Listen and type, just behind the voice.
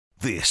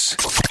This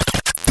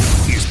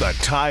is the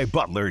Ty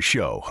Butler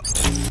Show on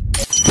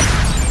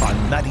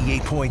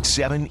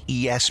 98.7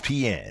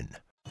 ESPN.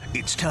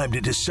 It's time to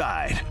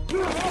decide.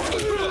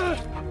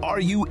 Are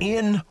you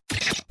in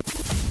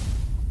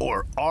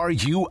or are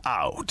you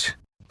out?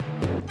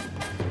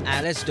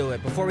 Let's do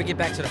it. Before we get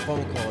back to the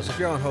phone calls, if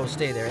you're on hold,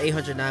 stay there.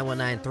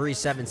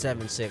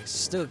 800-919-3776.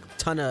 Still a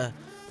ton of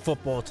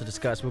football to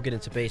discuss. We'll get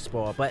into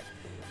baseball. But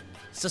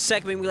it's a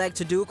segment we like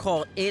to do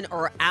called In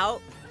or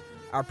Out.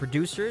 Our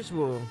producers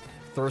will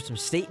throw some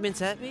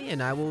statements at me,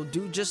 and I will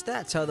do just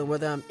that. Tell them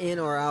whether I'm in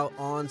or out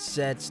on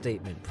said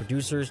statement.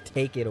 Producers,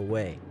 take it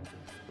away.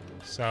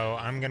 So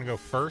I'm going to go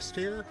first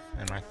here,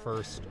 and my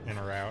first in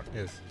or out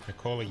is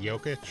Nikola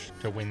Jokic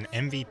to win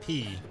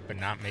MVP but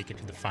not make it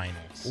to the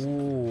finals.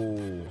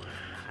 Ooh,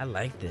 I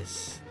like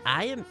this.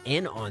 I am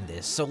in on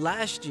this. So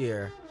last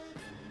year,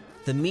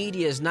 the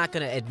media is not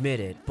going to admit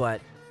it, but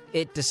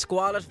it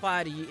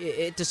disqualified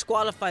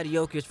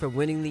Jokic for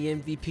winning the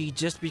MVP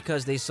just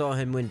because they saw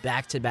him win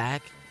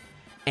back-to-back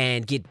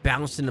and get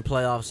bounced in the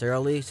playoffs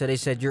early. So they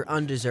said, you're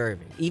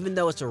undeserving. Even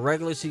though it's a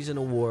regular season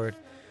award,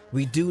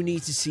 we do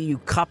need to see you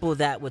couple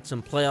that with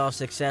some playoff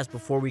success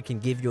before we can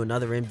give you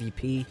another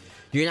MVP.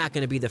 You're not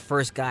going to be the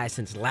first guy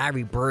since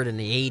Larry Bird in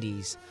the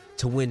 80s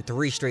to win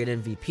 3 straight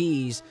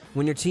MVPs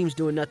when your team's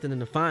doing nothing in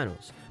the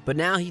finals. But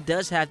now he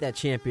does have that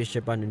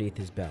championship underneath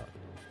his belt.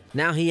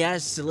 Now he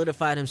has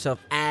solidified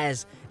himself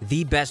as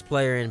the best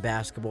player in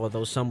basketball,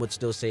 though some would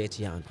still say it's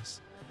Giannis.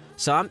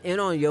 So I'm in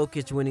on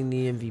Jokic winning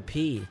the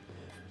MVP,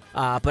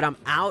 but I'm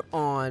out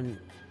on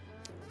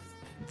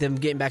them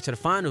getting back to the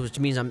finals, which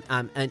means I'm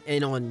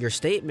in on your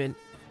statement,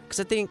 because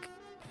I think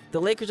the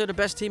Lakers are the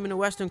best team in the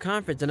Western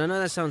Conference, and I know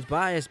that sounds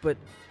biased, but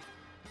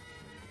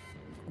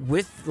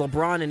with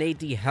LeBron and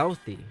AD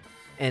healthy,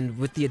 and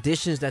with the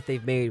additions that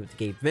they've made with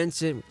Gabe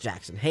Vincent, with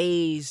Jackson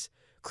Hayes,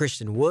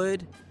 Christian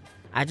Wood,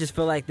 I just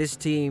feel like this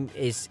team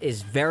is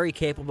very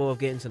capable of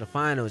getting to the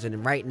finals.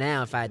 And right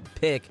now, if I had to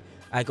pick,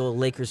 I go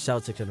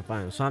Lakers-Celtics in the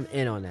finals. So I'm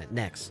in on that.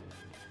 Next.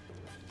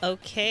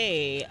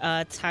 Okay.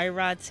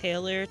 Tyrod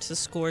Taylor to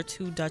score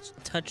 2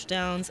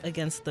 touchdowns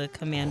against the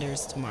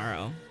Commanders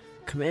tomorrow.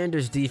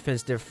 Commanders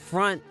defense, their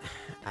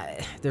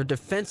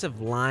defensive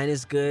line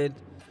is good,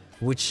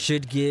 which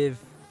should give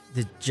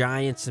the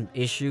Giants some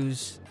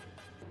issues,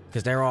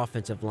 because their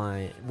offensive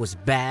line was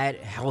bad,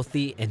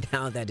 healthy, and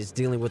now that it's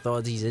dealing with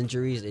all these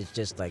injuries, it's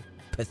just like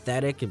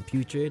pathetic and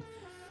putrid.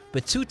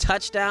 But 2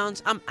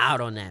 touchdowns, I'm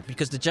out on that,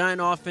 because the Giant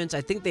offense,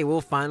 I think they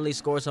will finally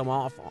score some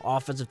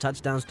offensive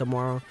touchdowns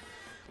tomorrow,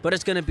 but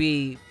it's going to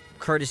be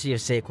courtesy of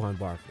Saquon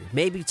Barkley.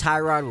 Maybe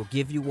Tyrod will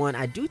give you one.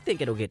 I do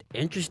think it'll get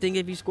interesting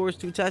if he scores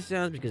 2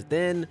 touchdowns, because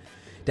then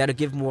that'll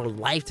give more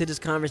life to this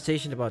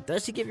conversation about,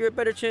 does he give you a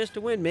better chance to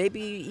win? Maybe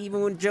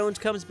even when Jones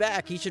comes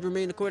back, he should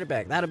remain the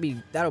quarterback.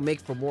 That'll make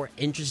for more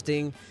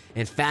interesting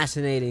and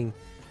fascinating,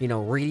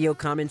 radio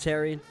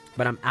commentary.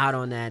 But I'm out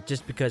on that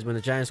just because when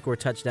the Giants score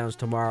touchdowns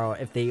tomorrow,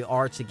 if they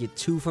are to get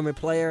 2 from a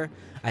player,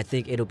 I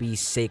think it'll be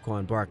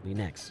Saquon Barkley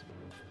next.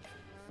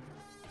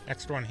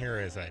 Next one here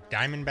is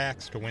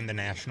Diamondbacks to win the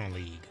National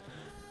League.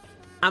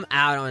 I'm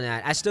out on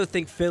that. I still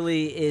think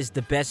Philly is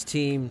the best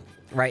team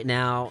right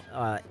now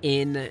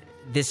in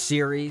this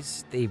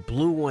series. They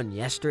blew one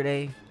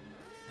yesterday.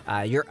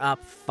 You're up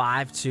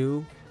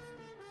 5-2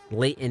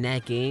 late in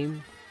that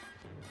game.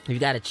 You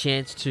got a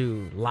chance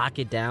to lock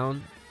it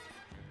down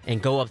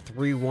and go up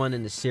 3-1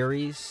 in the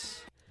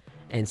series.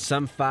 And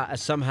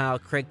somehow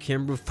Craig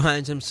Kimbrell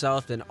finds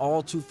himself in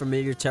all too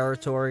familiar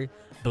territory,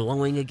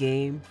 blowing a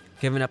game,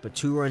 giving up a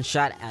 2-run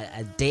shot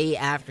a day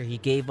after he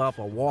gave up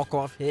a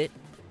walk-off hit.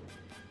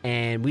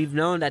 And we've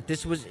known that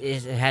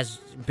has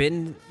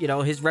been,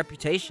 his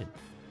reputation,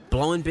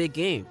 blowing big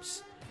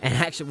games. And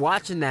actually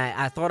watching that,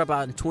 I thought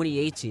about in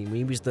 2018 when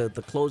he was the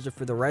closer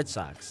for the Red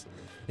Sox.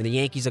 And the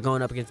Yankees are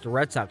going up against the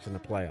Red Sox in the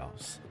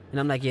playoffs. And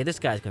I'm like, yeah, this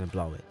guy's going to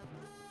blow it.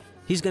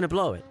 He's going to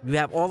blow it. You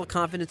have all the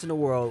confidence in the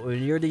world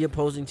when you're the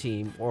opposing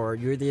team or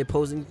you're the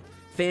opposing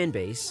fan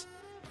base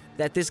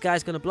that this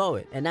guy's going to blow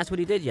it. And that's what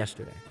he did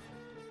yesterday.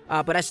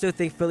 But I still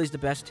think Philly's the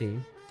best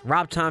team.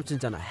 Rob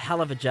Thompson's done a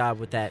hell of a job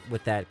with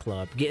that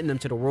club, getting them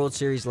to the World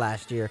Series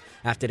last year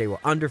after they were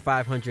under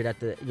 500 at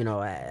the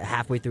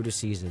halfway through the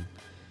season,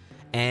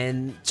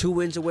 and 2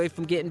 wins away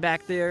from getting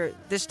back there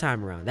this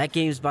time around. That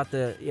game's about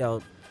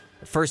the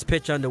first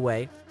pitch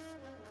underway.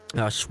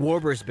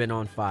 Schwarber's been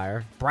on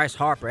fire. Bryce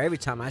Harper, every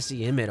time I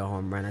see him hit a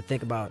home run, I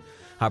think about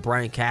how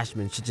Brian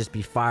Cashman should just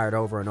be fired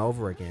over and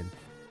over again.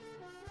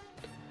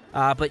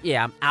 But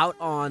yeah, I'm out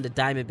on the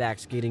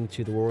Diamondbacks getting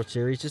to the World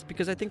Series just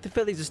because I think the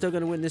Phillies are still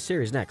going to win this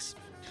series. Next.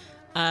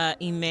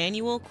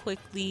 Emmanuel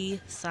quickly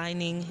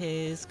signing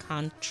his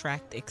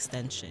contract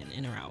extension,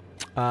 in or out?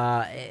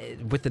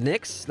 With the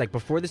Knicks, like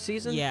before the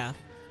season? Yeah.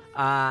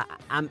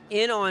 I'm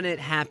in on it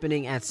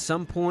happening at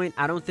some point.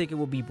 I don't think it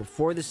will be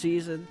before the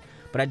season,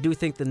 but I do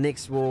think the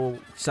Knicks will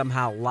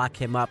somehow lock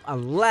him up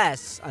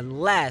unless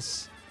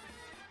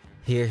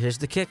here's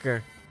the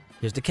kicker.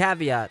 Here's the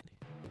caveat.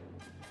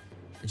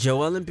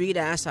 Joel Embiid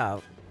ass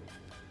out,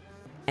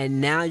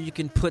 and now you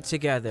can put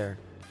together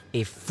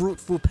a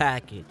fruitful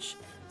package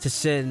to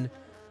send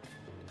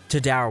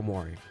to Daryl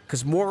Morey.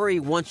 Because Morey,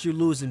 once you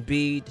lose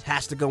Embiid,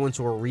 has to go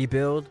into a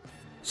rebuild.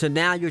 So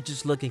now you're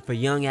just looking for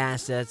young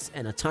assets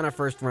and a ton of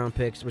first-round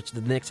picks, which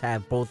the Knicks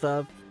have both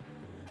of.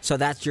 So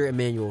that's your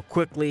Emmanuel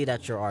Quickley,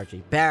 that's your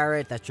R.J.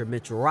 Barrett, that's your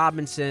Mitchell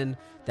Robinson,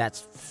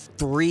 that's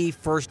 3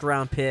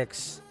 first-round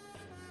picks,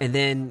 and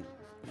then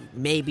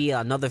maybe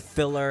another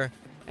filler,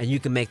 and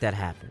you can make that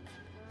happen.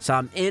 So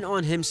I'm in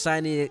on him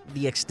signing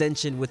the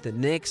extension with the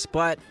Knicks,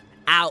 but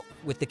out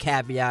with the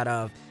caveat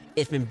of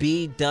if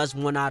Embiid does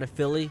one out of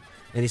Philly,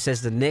 and he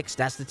says the Knicks,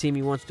 that's the team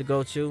he wants to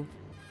go to,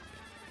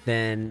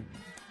 then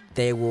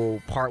they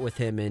will part with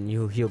him, and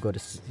he'll go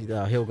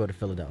to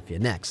Philadelphia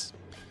next.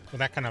 Well,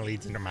 that kind of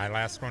leads into my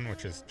last one,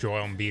 which is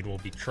Joel Embiid will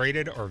be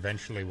traded or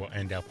eventually will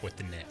end up with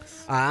the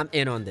Knicks. I'm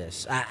in on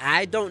this.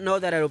 I don't know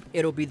that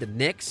it'll be the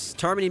Knicks.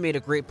 Termini made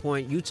a great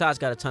point. Utah's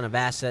got a ton of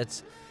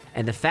assets,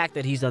 and the fact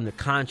that he's under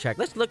contract.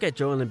 Let's look at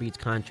Joel Embiid's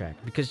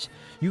contract, because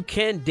you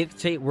can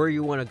dictate where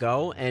you want to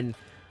go, and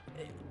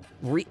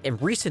in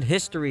recent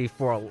history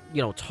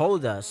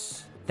told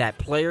us that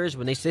players,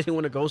 when they say they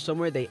want to go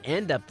somewhere, they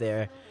end up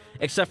there,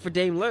 except for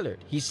Dame Lillard.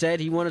 He said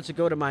he wanted to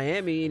go to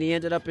Miami, and he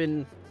ended up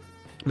in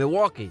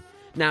Milwaukee.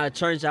 Now, it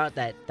turns out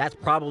that that's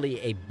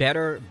probably a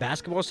better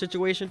basketball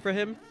situation for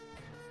him.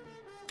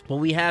 But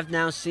we have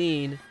now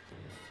seen,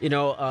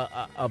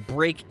 a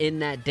break in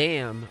that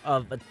dam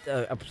of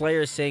a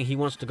player saying he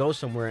wants to go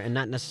somewhere and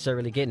not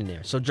necessarily getting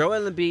there. So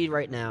Joel Embiid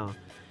right now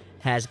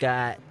has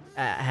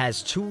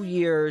 2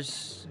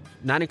 years,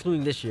 not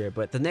including this year,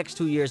 but the next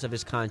 2 years of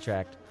his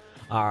contract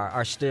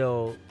are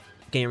still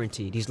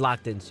guaranteed. He's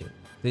locked into.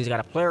 Then he's got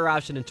a player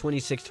option in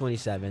 26,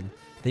 27.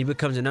 Then he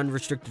becomes an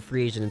unrestricted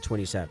free agent in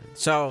 27.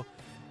 So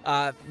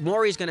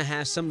Morey's going to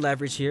have some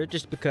leverage here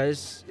just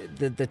because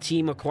the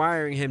team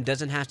acquiring him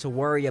doesn't have to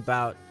worry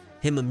about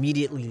him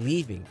immediately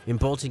leaving and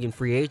bolting in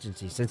free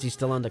agency since he's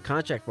still under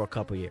contract for a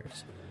couple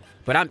years.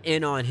 But I'm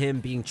in on him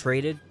being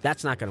traded.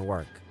 That's not going to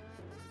work.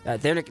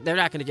 They're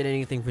not going to get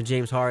anything from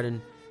James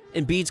Harden.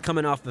 Embiid's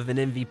coming off of an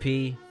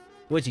MVP.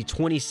 What is he,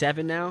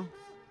 27 now?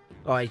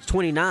 Oh, he's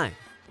 29.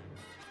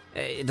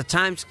 The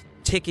time's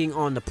ticking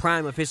on the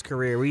prime of his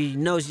career where he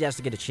knows he has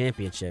to get a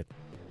championship.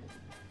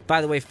 By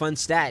the way, fun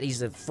stat, he's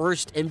the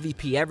first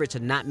MVP ever to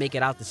not make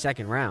it out the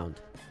second round.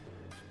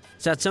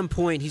 So at some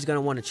point he's going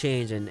to want to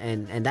change, and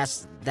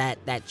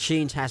that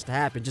change has to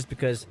happen just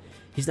because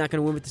he's not going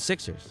to win with the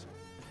Sixers.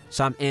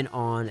 So I'm in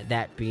on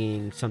that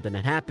being something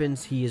that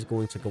happens. He is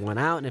going to go on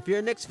out, and if you're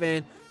a Knicks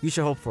fan, you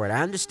should hope for it.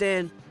 I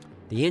understand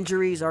the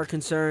injuries are a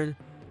concern,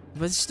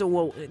 but this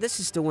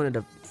is still one of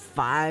the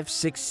 5,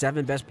 6,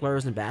 7 best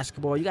players in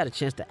basketball. You got a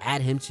chance to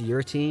add him to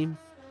your team.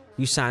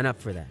 You sign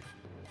up for that.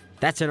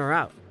 That's in or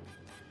out.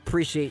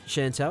 Appreciate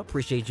Chantel.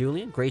 Appreciate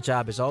Julian. Great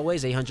job as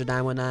always.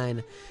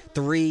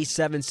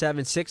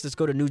 800-919-3776. Let's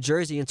go to New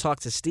Jersey and talk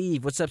to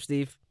Steve. What's up,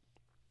 Steve?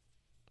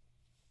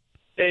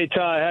 Hey,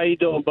 Ty. How you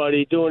doing,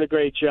 buddy? Doing a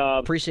great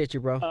job. Appreciate you,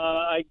 bro.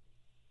 I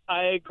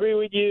agree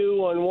with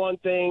you on one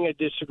thing. I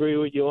disagree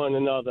with you on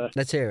another.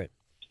 Let's hear it.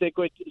 Stick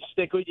with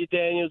you,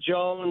 Daniel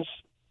Jones.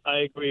 I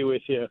agree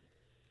with you.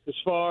 As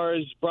far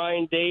as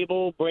Brian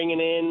Dable bringing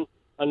in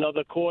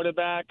another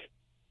quarterback,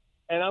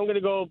 and I'm going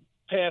to go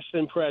past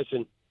and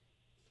present.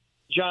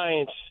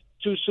 Giants,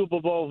 2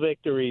 Super Bowl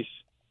victories,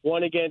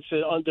 one against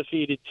an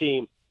undefeated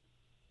team.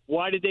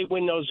 Why did they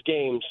win those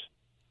games?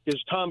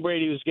 Because Tom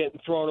Brady was getting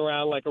thrown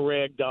around like a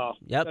rag doll.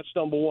 Yep. That's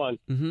number one.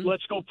 Mm-hmm.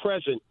 Let's go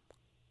present.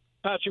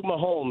 Patrick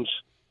Mahomes.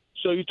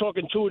 So you're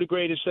talking 2 of the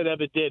greatest that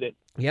ever did it.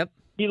 Yep.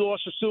 He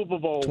lost the Super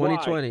Bowl.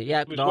 2020. Why?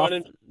 Yeah. He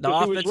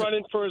was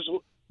running for his.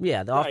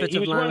 Yeah, the Right,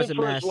 offensive line was a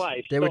mess.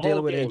 They were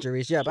dealing with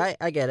injuries. Yeah,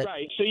 I get it.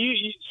 Right.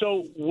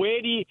 So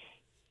where do you?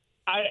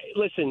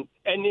 Listen,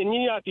 and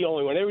you're not the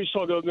only one. Everybody's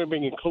talking about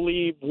bringing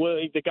Khalid,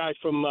 Willie, the guy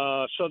from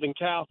Southern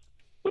Cal.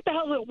 What the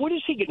hell? What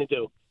is he going to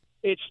do?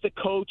 It's the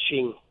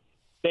coaching.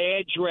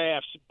 Bad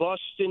drafts,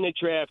 busts in the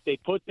draft. They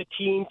put the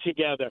team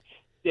together.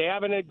 They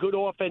haven't had a good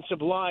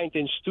offensive line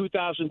since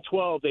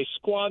 2012. They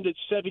squandered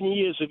 7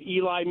 years of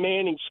Eli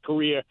Manning's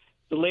career,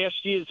 the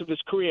last years of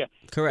his career.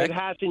 Correct. It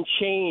hasn't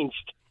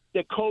changed.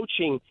 The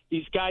coaching,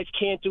 these guys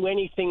can't do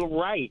anything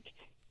right.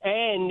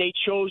 And they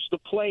chose the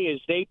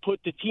players. They put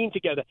the team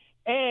together.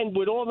 And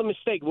with all the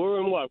mistakes, we're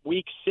in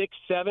week 6,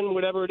 7,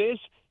 whatever it is,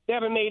 they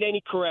haven't made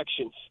any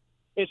corrections.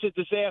 It's a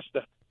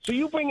disaster. So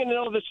you bring in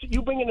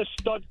a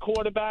stud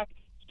quarterback,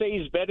 say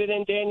he's better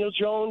than Daniel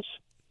Jones,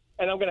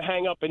 and I'm going to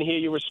hang up and hear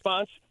your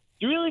response.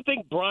 Do you really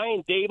think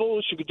Brian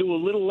Dable should do a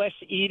little less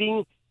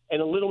eating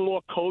and a little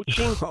more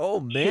coaching? Oh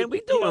man,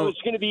 we doing?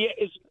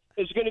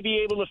 Is going to be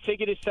able to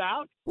figure this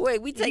out?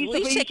 Wait, we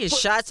taking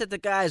shots at the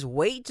guy's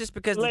weight just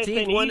because the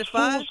team's 1-5?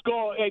 Fool's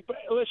gold. Hey,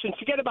 listen,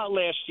 forget about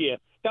last year.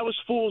 That was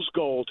fool's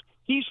gold.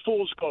 He's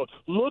fool's gold.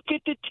 Look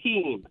at the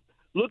team.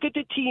 Look at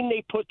the team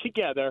they put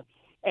together,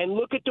 and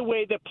look at the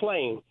way they're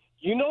playing.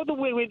 You know the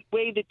way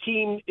the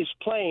team is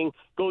playing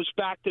goes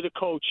back to the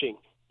coaching.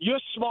 You're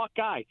a smart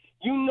guy.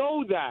 You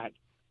know that.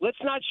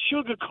 Let's not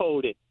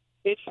sugarcoat it.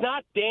 It's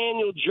not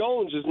Daniel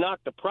Jones is not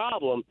the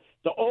problem.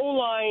 The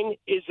O-line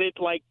is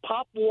at like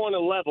Pop Warner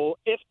level,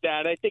 if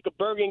that. I think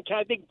Bergen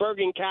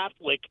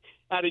Catholic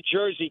out of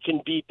Jersey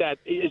can beat that.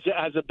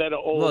 Has a better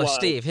O-line. Well,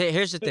 Steve,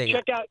 here's the thing.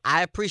 Check out.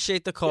 I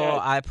appreciate the call. Yeah.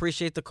 I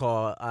appreciate the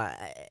call,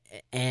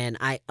 and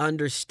I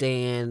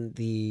understand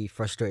the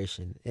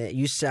frustration.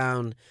 You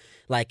sound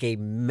like a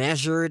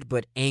measured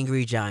but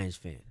angry Giants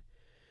fan.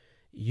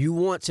 You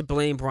want to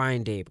blame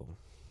Brian Daboll,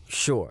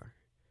 sure.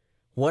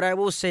 What I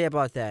will say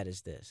about that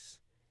is this: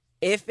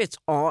 if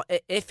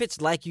it's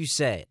like you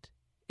said,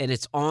 and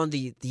it's on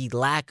the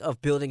lack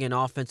of building an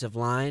offensive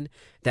line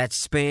that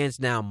spans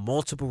now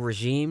multiple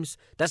regimes,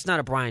 that's not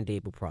a Brian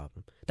Daboll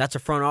problem. That's a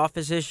front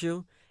office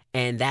issue,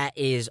 and that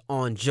is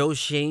on Joe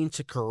Schoen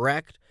to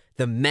correct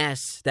the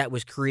mess that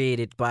was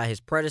created by his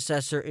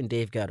predecessor and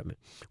Dave Gettleman,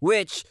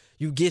 which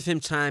you give him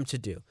time to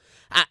do.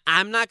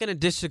 I'm not going to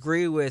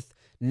disagree with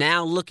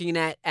now looking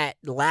at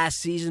last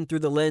season through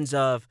the lens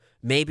of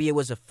maybe it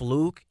was a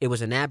fluke, it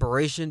was an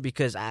aberration,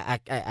 because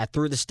I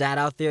threw the stat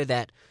out there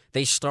that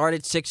they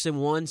started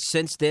 6-1.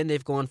 Since then,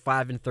 they've gone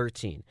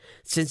 5-13.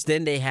 Since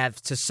then, they have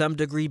to some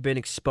degree been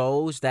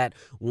exposed that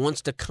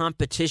once the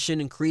competition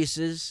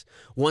increases,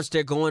 once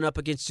they're going up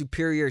against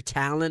superior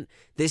talent,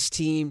 this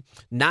team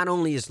not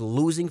only is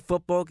losing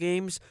football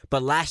games,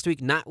 but last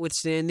week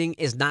notwithstanding,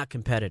 is not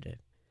competitive.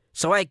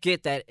 So I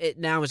get that it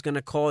now is going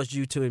to cause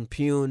you to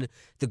impugn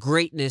the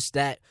greatness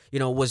that,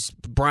 was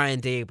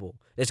Brian Daboll.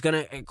 It's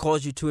going to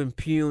cause you to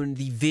impugn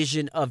the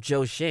vision of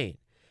Joe Schoen,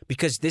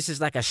 because this is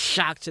like a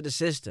shock to the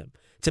system.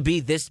 To be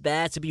this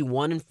bad, to be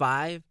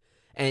 1-5,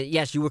 and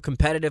yes, you were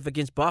competitive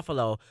against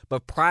Buffalo,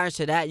 but prior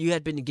to that, you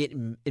had been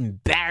getting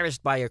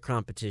embarrassed by your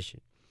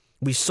competition.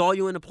 We saw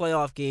you in the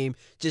playoff game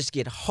just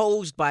get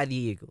hosed by the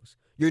Eagles.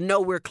 You're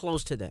nowhere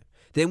close to them.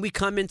 Then we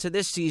come into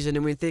this season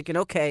and we're thinking,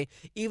 okay,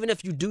 even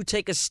if you do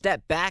take a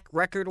step back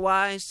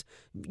record-wise,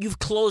 you've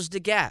closed the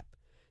gap.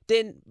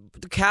 Then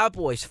the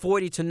Cowboys,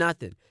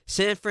 40-0.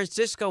 San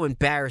Francisco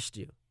embarrassed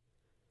you.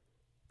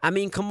 I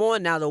mean, come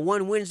on now. The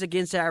one wins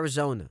against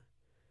Arizona.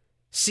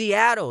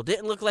 Seattle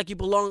didn't look like you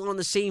belonged on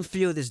the same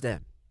field as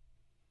them.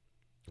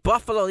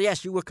 Buffalo,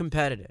 yes, you were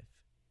competitive.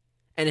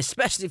 And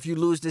especially if you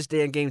lose this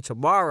damn game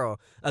tomorrow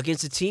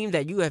against a team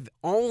that you have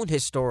owned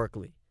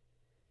historically.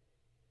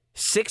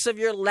 6 of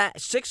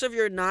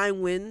your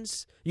 9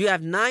 wins, you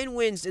have 9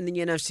 wins in the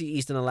NFC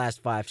East in the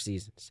last 5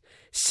 seasons.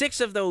 6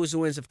 of those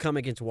wins have come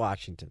against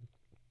Washington.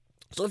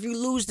 So if you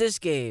lose this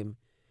game,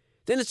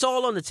 then it's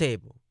all on the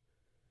table.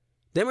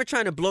 Then we're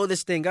trying to blow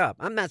this thing up.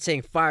 I'm not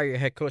saying fire your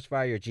head coach,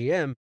 fire your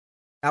GM.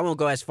 I won't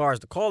go as far as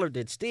the caller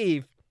did,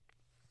 Steve.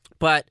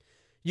 But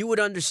you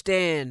would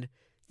understand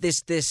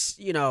this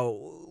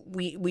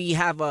we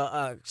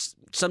have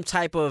some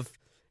type of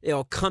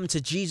come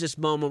to Jesus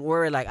moment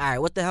where we're like, all right,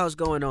 what the hell's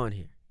going on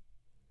here?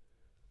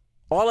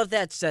 All of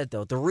that said,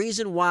 though, the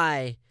reason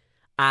why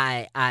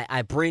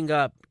I bring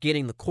up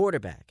getting the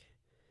quarterback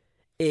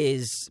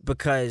is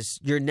because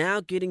you're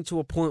now getting to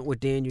a point with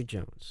Daniel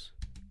Jones.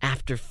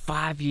 After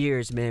 5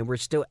 years, man, we're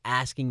still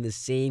asking the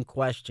same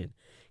question.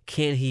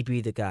 Can he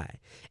be the guy?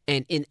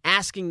 And in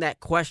asking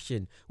that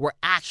question, we're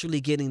actually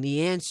getting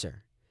the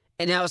answer.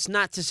 And now it's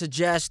not to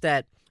suggest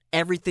that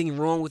everything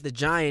wrong with the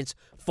Giants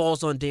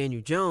falls on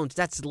Daniel Jones.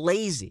 That's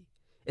lazy.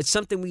 It's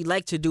something we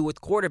like to do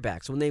with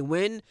quarterbacks. When they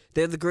win,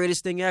 they're the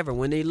greatest thing ever.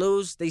 When they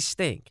lose, they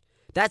stink.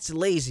 That's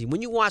lazy.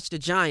 When you watch the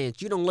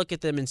Giants, you don't look at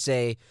them and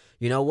say,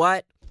 you know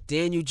what?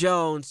 Daniel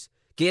Jones,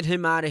 get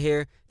him out of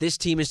here. This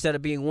team, instead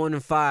of being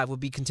 1-5, would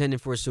be contending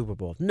for a Super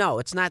Bowl. No,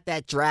 it's not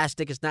that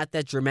drastic. It's not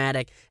that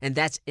dramatic, and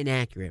that's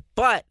inaccurate.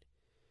 But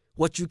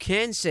what you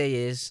can say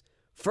is,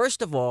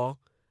 first of all,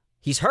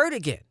 he's hurt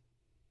again,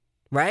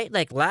 right?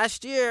 Like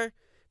last year,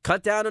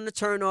 cut down on the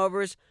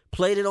turnovers,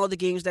 played in all the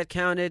games that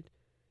counted.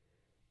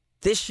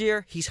 This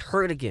year, he's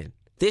hurt again.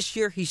 This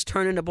year, he's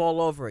turning the ball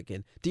over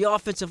again. The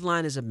offensive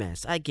line is a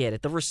mess. I get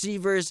it. The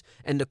receivers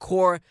and the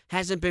core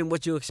hasn't been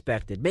what you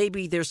expected.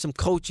 Maybe there's some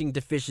coaching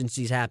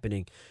deficiencies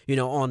happening,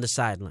 on the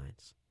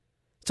sidelines.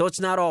 So it's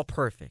not all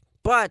perfect.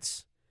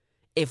 But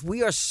if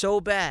we are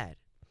so bad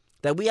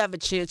that we have a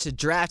chance to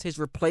draft his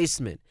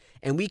replacement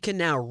and we can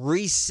now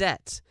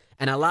reset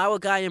and allow a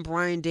guy in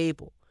Brian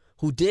Daboll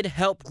who did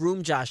help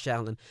groom Josh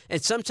Allen,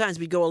 and sometimes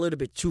we go a little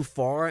bit too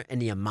far in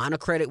the amount of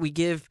credit we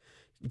give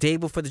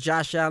Daboll for the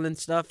Josh Allen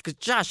stuff, because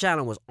Josh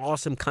Allen was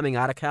awesome coming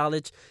out of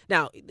college.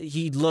 Now,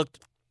 he looked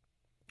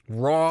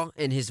raw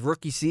in his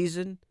rookie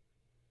season.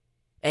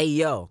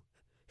 He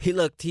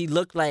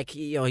looked like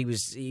he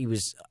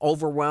was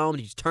overwhelmed.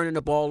 He's turning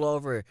the ball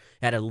over,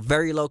 had a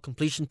very low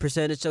completion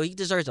percentage, so he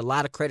deserves a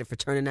lot of credit for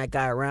turning that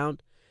guy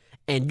around.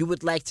 And you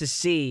would like to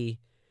see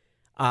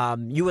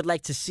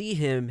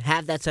him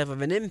have that type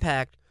of an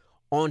impact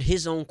on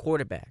his own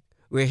quarterback,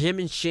 where him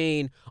and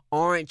Shane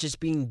aren't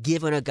just being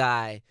given a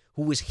guy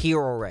who is here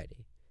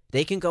already.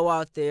 They can go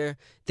out there,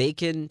 they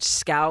can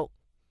scout,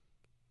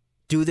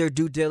 do their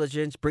due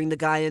diligence, bring the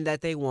guy in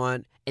that they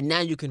want, and now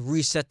you can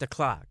reset the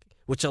clock,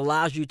 which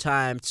allows you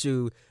time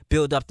to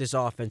build up this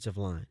offensive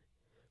line,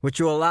 which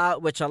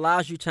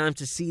allows you time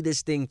to see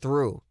this thing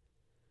through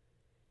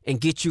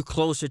and get you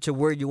closer to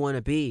where you want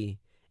to be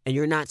and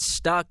you're not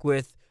stuck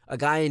with a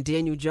guy in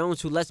Daniel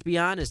Jones who, let's be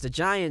honest, the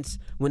Giants,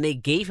 when they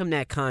gave him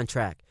that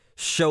contract,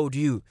 showed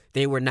you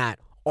they were not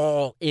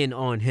all in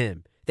on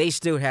him. They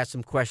still had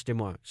some question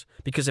marks.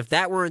 Because if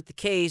that weren't the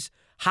case,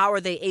 how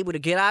are they able to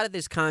get out of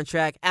this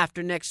contract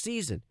after next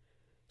season?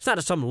 It's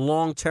not some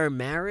long-term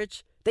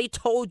marriage. They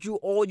told you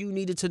all you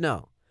needed to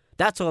know.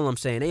 That's all I'm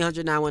saying.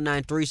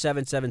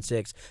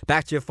 800-919-3776.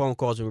 Back to your phone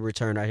calls when we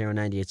return right here on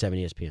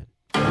 98.7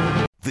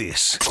 ESPN.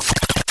 This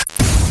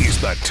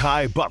is the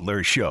Ty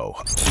Butler Show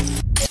on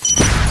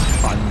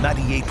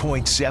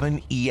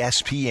 98.7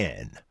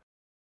 ESPN.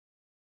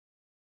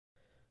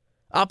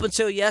 Up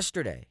until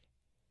yesterday,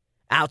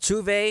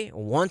 Altuve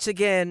once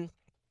again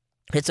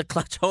hits a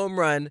clutch home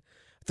run,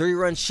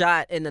 3-run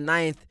shot in the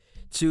ninth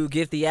to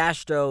give the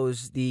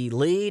Astros the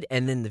lead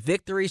and then the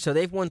victory. So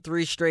they've won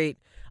 3 straight.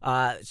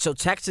 So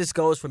Texas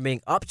goes from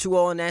being up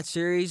 2-0 in that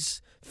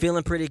series,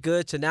 feeling pretty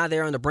good, to now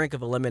they're on the brink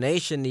of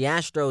elimination. The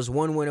Astros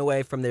 1 win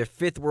away from their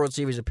 5th World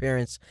Series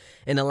appearance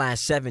in the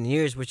last 7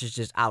 years, which is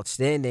just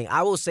outstanding.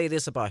 I will say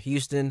this about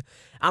Houston.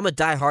 I'm a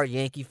diehard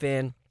Yankee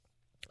fan.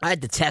 I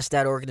detest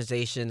that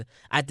organization.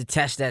 I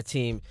detest that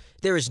team.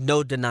 There is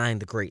no denying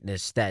the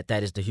greatness that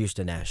is the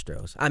Houston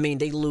Astros. I mean,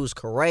 they lose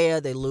Correa,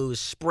 they lose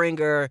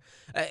Springer,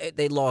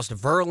 they lost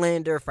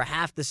Verlander for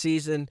half the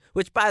season,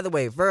 which, by the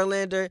way,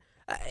 Verlander,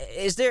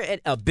 is there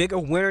a bigger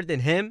winner than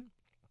him?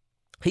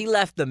 He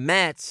left the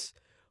Mets,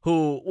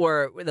 who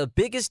were the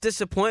biggest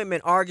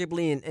disappointment,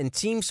 arguably, in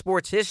team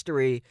sports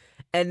history,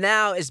 and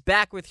now is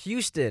back with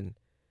Houston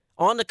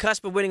on the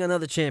cusp of winning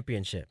another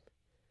championship.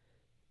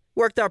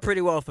 Worked out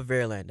pretty well for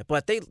Verlander,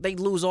 but they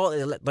lose all.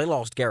 They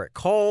lost Garrett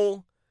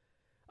Cole.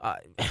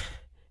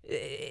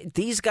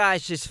 These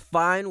guys just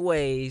find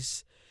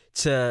ways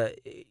to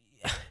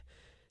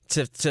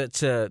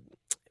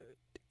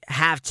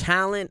have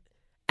talent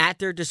at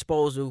their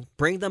disposal,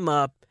 bring them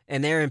up,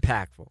 and they're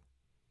impactful.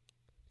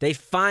 They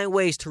find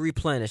ways to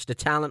replenish the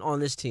talent on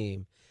this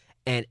team,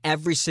 and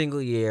every single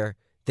year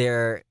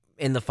they're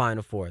in the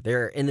Final Four.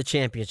 They're in the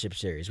championship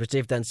series, which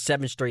they've done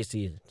 7 straight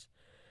seasons.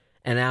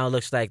 And now it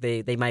looks like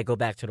they might go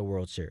back to the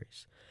World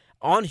Series.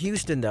 On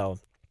Houston, though,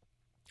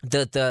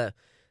 the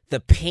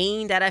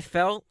pain that I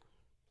felt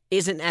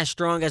isn't as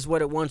strong as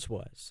what it once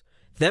was.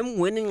 Them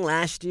winning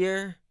last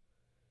year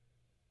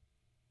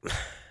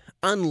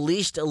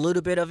unleashed a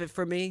little bit of it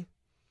for me,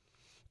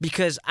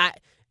 because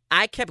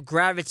I kept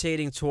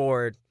gravitating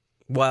toward,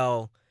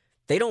 well,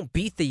 they don't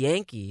beat the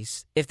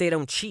Yankees if they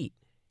don't cheat.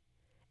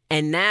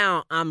 And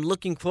now I'm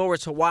looking forward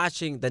to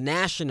watching the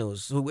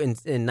Nationals, who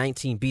in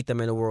 19 beat them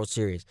in the World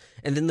Series.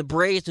 And then the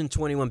Braves in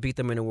 21 beat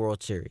them in the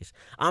World Series.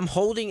 I'm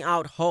holding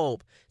out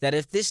hope that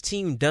if this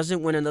team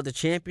doesn't win another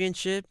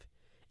championship,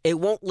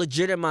 it won't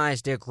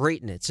legitimize their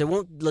greatness. It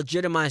won't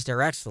legitimize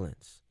their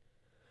excellence.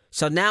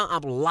 So now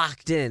I'm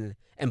locked in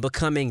and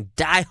becoming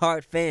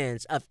diehard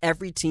fans of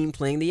every team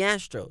playing the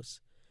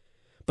Astros.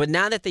 But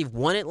now that they've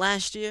won it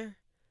last year,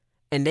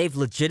 and they've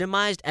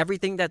legitimized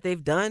everything that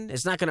they've done,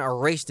 it's not going to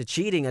erase the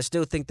cheating. I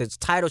still think the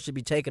title should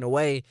be taken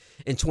away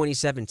in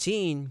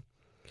 2017.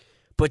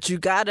 But you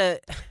got to,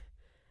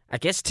 I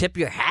guess, tip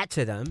your hat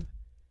to them.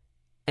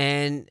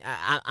 And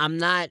I'm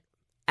not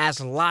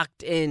as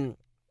locked in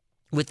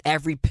with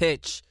every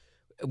pitch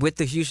with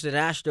the Houston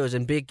Astros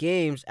in big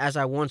games as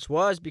I once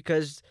was,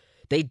 because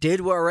they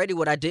did already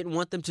what I didn't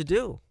want them to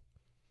do.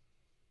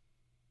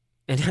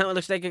 And now it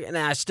looks like, and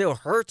I still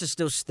hurt, it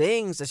still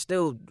stings, I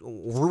still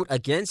root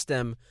against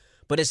them,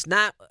 but it's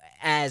not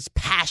as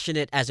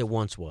passionate as it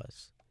once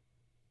was.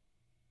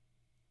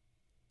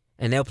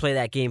 And they'll play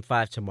that Game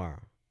 5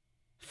 tomorrow.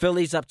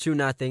 Phillies up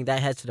 2-0.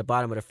 That heads to the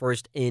bottom of the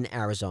first in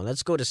Arizona.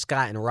 Let's go to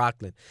Scott in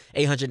Rockland.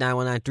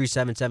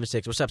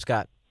 800-919-3776. What's up,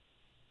 Scott?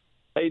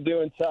 How you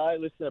doing, Ty?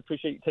 Listen, I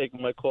appreciate you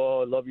taking my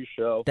call. I love your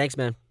show. Thanks,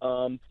 man.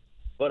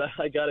 But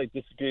I got to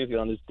disagree with you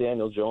on this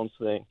Daniel Jones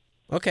thing.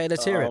 Okay,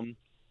 let's hear it.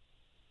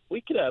 We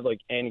could have,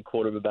 any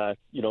quarterback.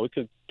 We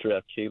could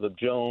draft Caleb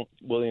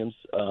Williams.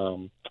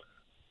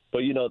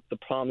 But, the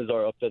problem is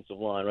our offensive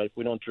line, right? If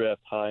we don't draft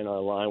high in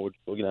our line, we're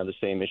going to have the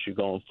same issue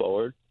going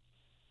forward.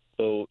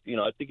 So,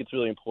 I think it's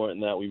really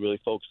important that we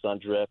really focus on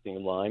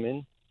drafting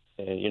linemen.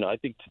 And, I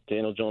think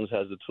Daniel Jones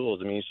has the tools.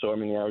 I mean, you saw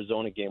him in the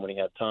Arizona game when he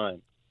had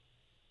time.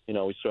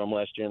 We saw him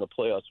last year in the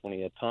playoffs when he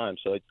had time.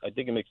 So I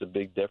think it makes a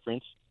big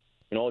difference.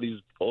 All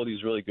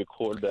these really good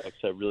quarterbacks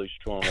have really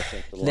strong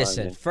offensive linemen.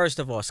 Listen, first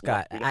of all,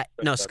 Scott,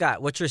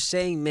 Scott, what you're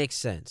saying makes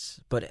sense.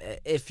 But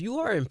if you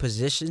are in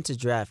position to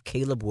draft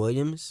Caleb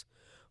Williams,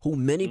 who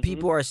many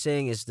people are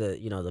saying is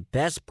the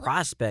best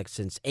prospect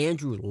since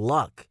Andrew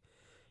Luck,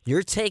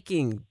 you're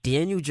taking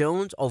Daniel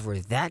Jones over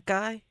that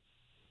guy?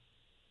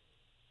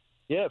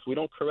 Yeah, if we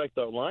don't correct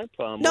our line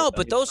problem. No,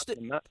 but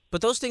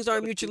those things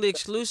aren't mutually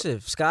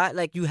exclusive, Scott.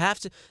 Like, you have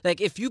to,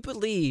 if you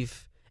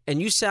believe. And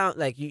you sound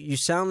like you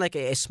sound like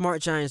a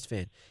smart Giants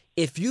fan.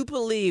 If you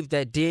believe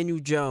that Daniel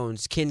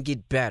Jones can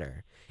get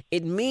better,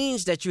 it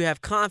means that you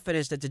have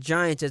confidence that the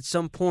Giants at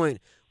some point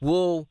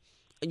will,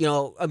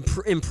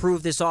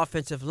 improve this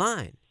offensive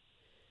line.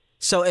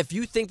 So if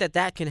you think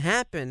that can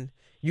happen,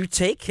 you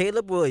take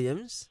Caleb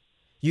Williams,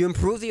 You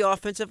improve the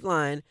offensive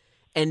line,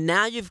 and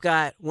now you've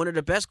got one of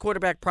the best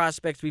quarterback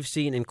prospects we've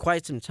seen in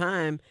quite some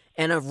time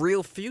and a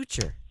real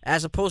future,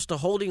 as opposed to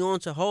holding on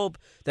to hope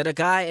that a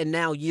guy in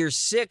now year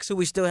 6, who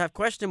we still have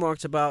question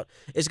marks about,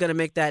 is going to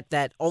make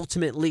that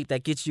ultimate leap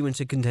that gets you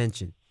into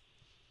contention.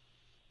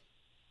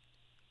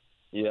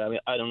 Yeah, I mean,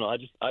 I don't know.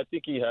 I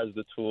think he has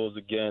the tools.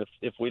 Again,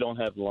 if we don't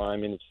have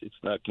linemen, it's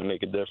not going to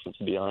make a difference,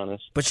 to be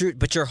honest. But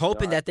you're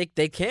hoping that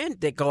they can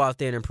go out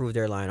there and improve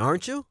their line,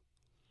 aren't you?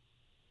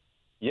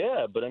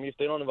 Yeah, but I mean, if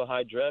they don't have a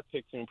high draft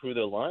pick to improve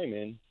their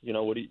linemen,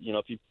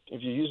 if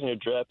you're using your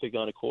draft pick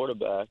on a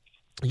quarterback,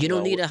 you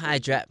don't need a high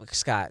draft,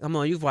 Scott. Come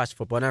on, you've watched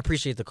football, and I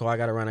appreciate the call. I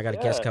got to run. I got a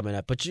guest coming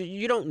up, but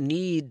you don't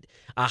need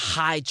a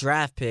high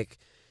draft pick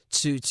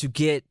to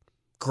get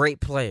great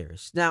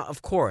players. Now,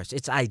 of course,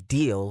 it's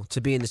ideal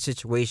to be in the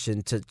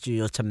situation to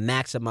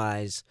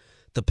maximize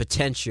the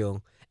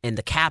potential and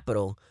the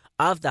capital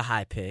of the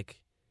high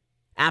pick.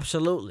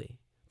 Absolutely.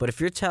 But if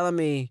you're telling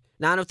me,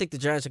 now I don't think the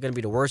Giants are going to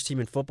be the worst team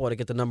in football to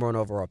get the number 1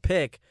 overall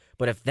pick,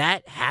 but if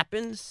that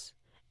happens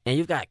and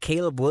you've got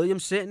Caleb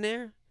Williams sitting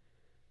there,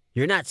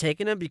 you're not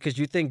taking him because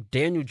you think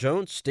Daniel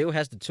Jones still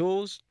has the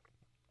tools?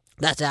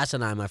 That's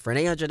asinine, my friend.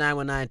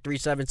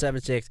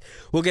 800-919-3776.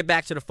 We'll get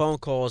back to the phone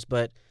calls,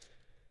 but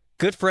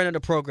good friend of the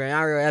program,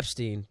 Areil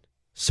Espetin,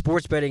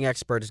 sports betting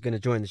expert, is going to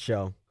join the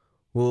show.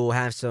 We'll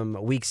have some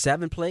Week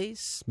 7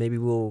 plays. Maybe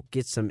we'll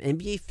get some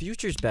NBA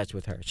futures bets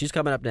with her. She's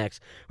coming up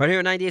next, right here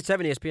on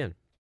 98.7 ESPN.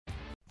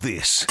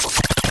 This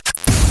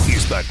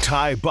is the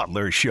Ty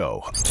Butler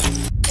Show on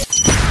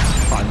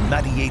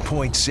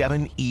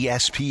 98.7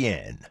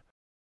 ESPN.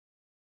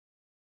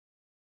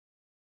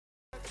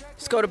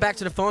 Let's go back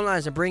to the phone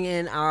lines and bring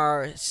in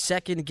our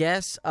second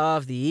guest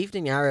of the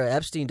evening. Areil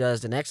Espetin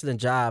does an excellent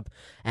job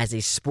as a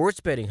sports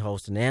betting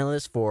host and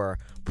analyst for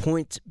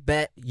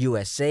PointBet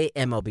USA,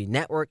 MLB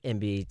Network,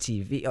 NBA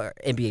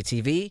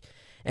TV,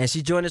 and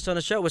she joined us on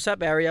the show. What's up,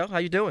 Areil? How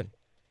you doing?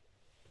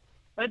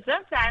 What's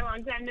up, Ty?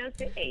 Long time no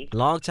see.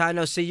 Long time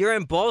no see. You're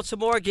in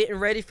Baltimore getting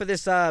ready for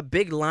this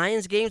big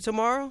Lions game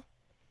tomorrow?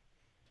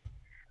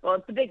 Well,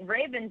 it's a big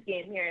Ravens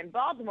game here in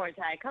Baltimore,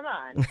 Ty. Come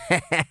on.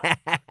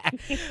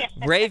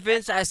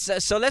 Ravens.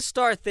 So let's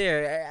start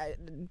there.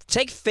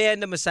 Take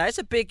fandom aside. It's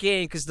a big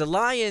game because the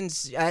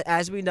Lions,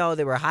 as we know,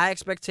 there were high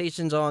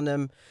expectations on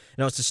them.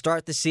 To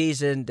start the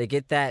season, they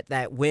get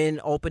that win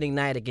opening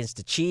night against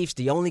the Chiefs.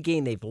 The only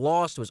game they've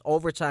lost was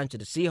overtime to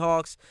the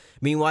Seahawks.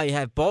 Meanwhile, you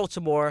have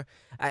Baltimore.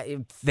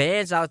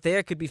 Fans out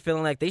there could be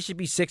feeling like they should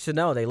be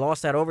 6-0. They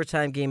lost that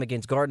overtime game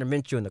against Gardner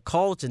Minshew and the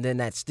Colts, and then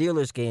that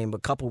Steelers game a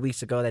couple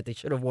weeks ago that they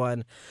should have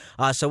won.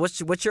 So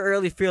what's your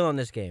early feel on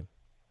this game?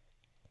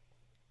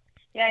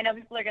 Yeah, I know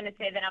people are going to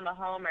say that I'm a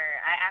homer.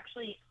 I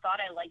actually thought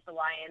I liked the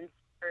Lions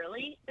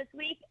early this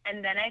week,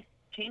 and then I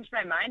changed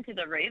my mind to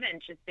the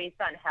Ravens just based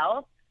on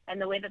health and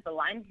the way that the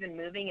line's been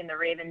moving in the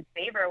Ravens'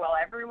 favor while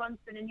everyone's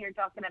been in here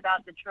talking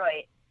about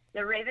Detroit.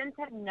 The Ravens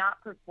have not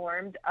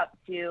performed up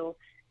to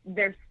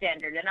their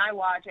standard, and I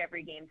watch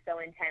every game so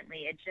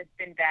intently. It's just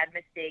been bad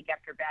mistake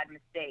after bad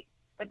mistake.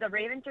 But the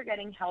Ravens are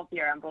getting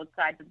healthier on both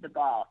sides of the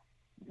ball.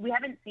 We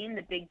haven't seen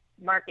the big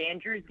Mark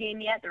Andrews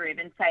game yet, the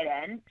Ravens tight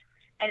end,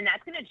 and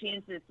that's going to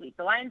change this week.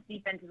 The Lions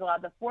defense has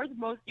allowed the 4th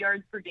most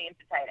yards per game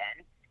to tight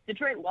end.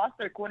 Detroit lost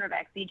their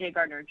cornerback, C.J.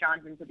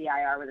 Gardner-Johnson, to the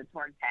IR with a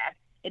torn pec.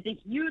 It's a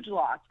huge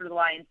loss for the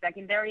Lions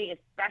secondary,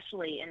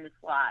 especially in the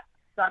slot.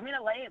 So I'm going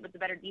to lay it with the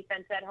better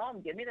defense at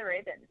home. Give me the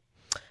Ravens.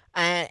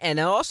 And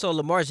also,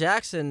 Lamar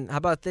Jackson, how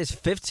about this?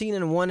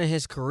 15-1 in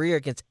his career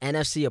against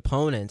NFC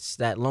opponents.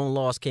 That lone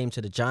loss came to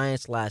the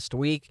Giants last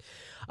week.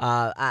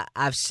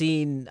 I've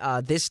seen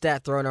this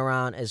stat thrown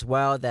around as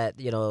well, that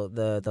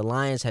the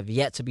Lions have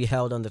yet to be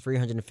held under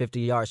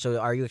 350 yards. So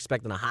are you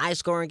expecting a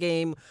high-scoring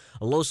game,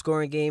 a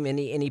low-scoring game,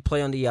 any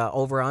play on the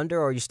over-under,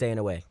 or are you staying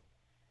away?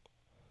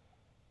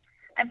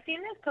 I've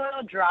seen this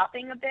total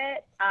dropping a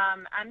bit.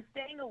 I'm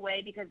staying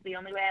away because the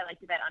only way I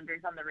like to bet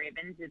unders on the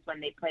Ravens is when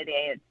they play the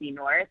AFC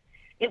North.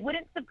 It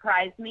wouldn't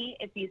surprise me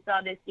if you saw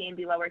this game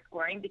be lower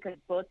scoring because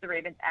both the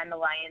Ravens and the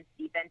Lions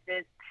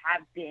defenses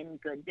have been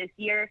good this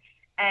year,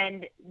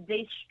 and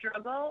they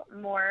struggle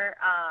more.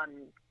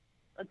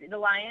 The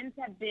Lions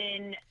have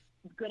been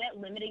good at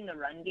limiting the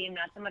run game,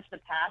 not so much the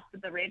pass,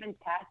 but the Ravens'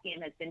 pass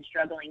game has been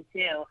struggling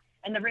too.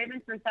 And the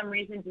Ravens, for some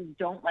reason, just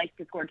don't like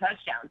to score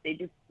touchdowns. They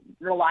just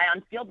rely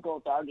on field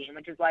goals all game,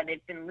 which is why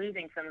they've been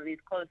losing some of these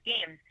close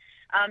games.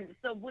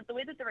 So with the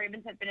way that the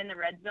Ravens have been in the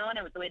red zone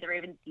and with the way the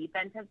Ravens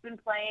defense has been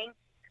playing,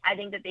 I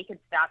think that they could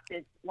stop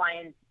this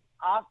Lions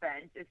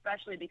offense,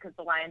 especially because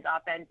the Lions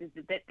offense is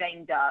a bit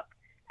banged up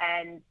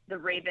and the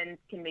Ravens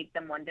can make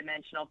them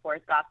one-dimensional,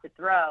 forced off to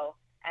throw.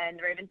 And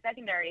the Ravens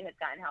secondary has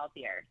gotten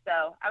healthier.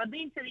 So I would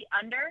lean to the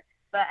under.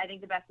 But I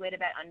think the best way to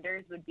bet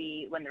unders would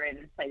be when the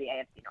Ravens play the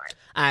AFC North.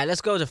 All right,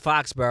 let's go to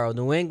Foxborough.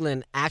 New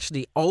England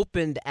actually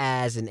opened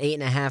as an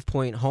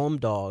 8.5-point home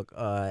dog,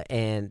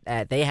 and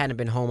they hadn't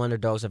been home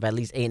underdogs of at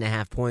least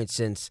 8.5 points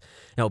since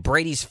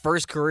Brady's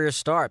first career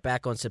start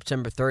back on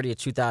September 30th,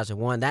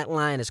 2001. That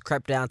line has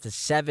crept down to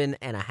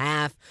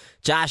 7.5.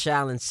 Josh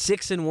Allen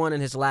 6-1 in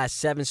his last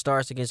 7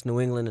 starts against New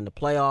England in the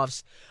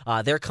playoffs.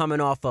 They're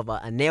coming off of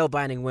a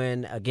nail-biting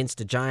win against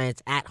the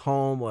Giants at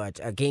home,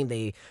 a game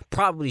they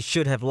probably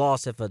should have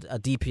lost if a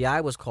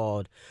DPI was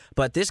called.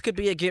 But this could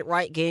be a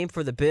get-right game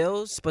for the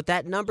Bills. But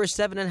that number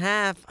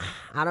 7.5,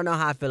 I don't know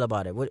how I feel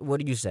about it.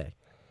 What do you say?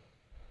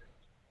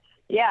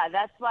 Yeah,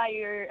 that's why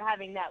you're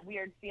having that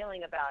weird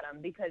feeling about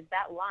them, because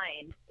that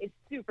line is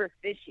super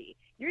fishy.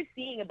 You're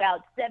seeing about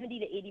 70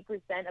 to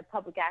 80% of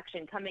public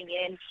action coming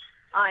in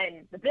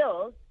on the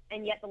Bills,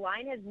 and yet the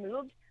line has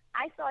moved.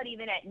 I saw it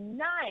even at 9,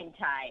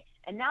 Ty,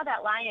 and now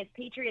that line is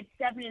Patriots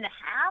 7.5.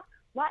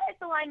 Why is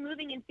the line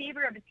moving in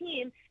favor of a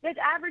team that's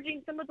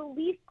averaging some of the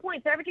least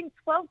points, averaging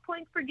 12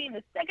 points per game,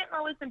 the second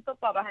lowest in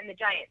football behind the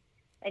Giants?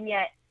 And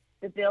yet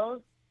the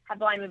Bills have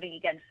the line moving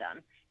against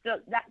them. So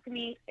that, to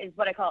me, is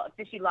what I call a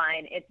fishy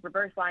line. It's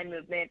reverse line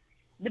movement.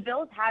 The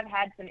Bills have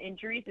had some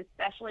injuries,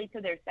 especially to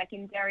their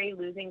secondary,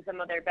 losing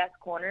some of their best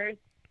corners.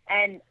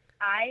 And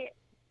I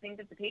think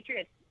that the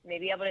Patriots may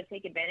be able to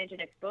take advantage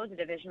and expose a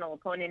divisional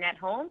opponent at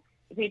home.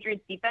 The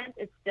Patriots' defense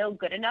is still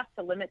good enough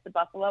to limit the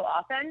Buffalo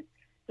offense.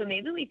 So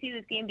maybe we see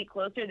this game be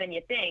closer than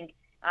you think.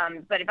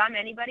 But if I'm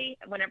anybody,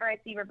 whenever I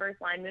see reverse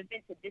line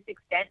movement to this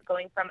extent,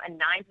 going from a 9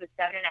 to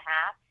a 7.5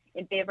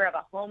 in favor of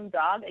a home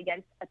dog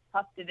against a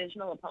tough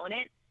divisional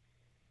opponent,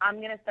 I'm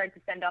going to start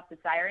to send off the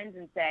sirens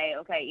and say,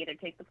 okay, either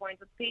take the points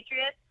with the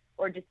Patriots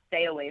or just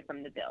stay away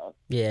from the Bills.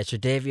 Yeah, it's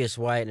Tre'Davious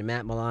White and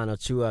Matt Milano,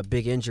 2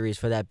 big injuries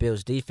for that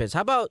Bills defense.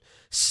 How about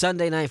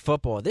Sunday Night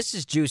Football? This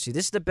is juicy.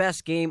 This is the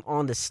best game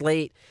on the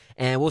slate,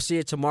 and we'll see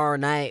it tomorrow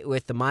night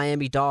with the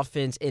Miami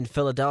Dolphins in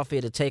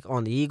Philadelphia to take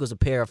on the Eagles, a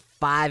pair of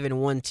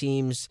 5-1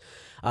 teams.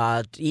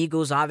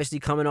 Eagles obviously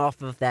coming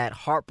off of that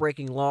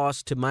heartbreaking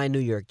loss to my New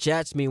York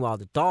Jets. Meanwhile,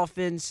 the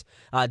Dolphins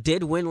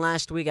did win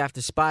last week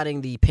after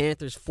spotting the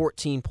Panthers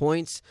 14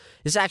 points.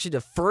 This is actually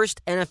the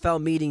first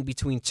NFL meeting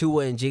between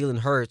Tua and Jalen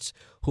Hurts,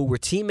 who were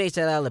teammates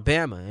at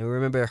Alabama. And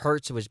remember,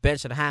 Hurts was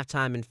benched at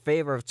halftime in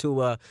favor of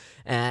Tua.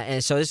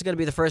 And so this is going to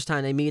be the first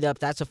time they meet up.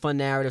 That's a fun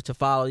narrative to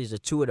follow. These are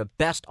 2 of the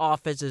best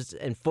offenses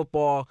in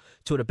football,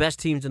 2 of the best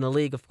teams in the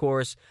league, of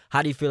course.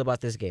 How do you feel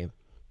about this game?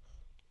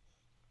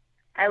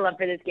 I love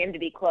for this game to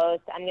be close.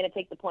 I'm going to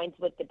take the points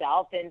with the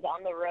Dolphins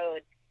on the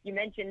road. You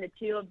mentioned the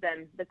 2 of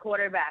them, the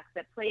quarterbacks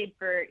that played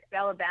for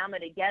Alabama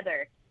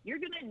together. You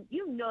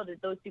know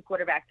that those 2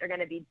 quarterbacks are going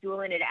to be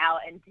dueling it out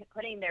and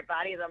putting their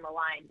bodies on the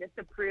line just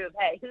to prove,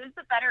 hey, who's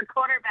the better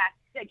quarterback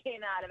that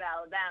came out of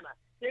Alabama?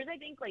 There's, I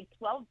think, like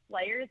 12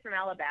 players from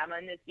Alabama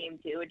in this game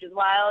too, which is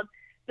wild.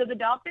 So the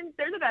Dolphins,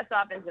 they're the best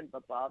offense in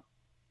football.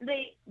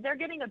 They're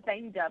getting a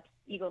banged-up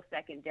Eagles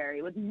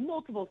secondary with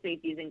multiple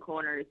safeties and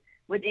corners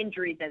with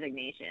injury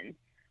designations.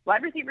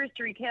 Wide receivers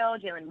Tyreek Hill,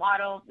 Jalen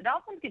Waddle. The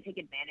Dolphins can take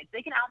advantage.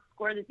 They can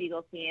outscore this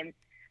Eagles team.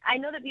 I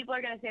know that people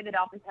are going to say the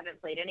Dolphins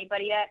haven't played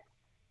anybody yet.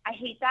 I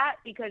hate that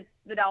because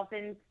the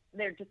Dolphins,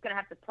 they're just going to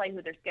have to play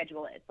who their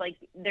schedule is. Like,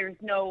 there's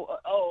no,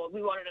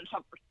 we wanted a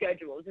tougher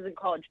schedule. This isn't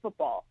college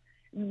football.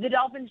 The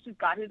Dolphins just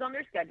got who's on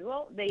their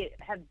schedule. They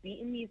have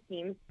beaten these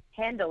teams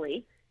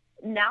handily.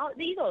 Now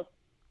the Eagles.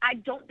 I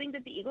don't think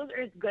that the Eagles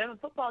are as good of a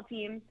football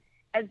team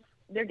as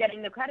they're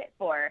getting the credit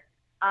for.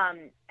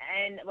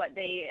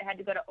 They had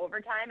to go to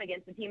overtime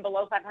against a team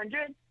below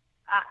 500.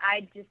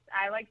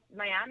 I like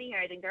Miami here.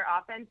 I think their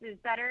offense is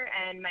better,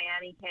 and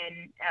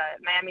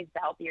Miami's the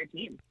healthier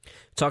team.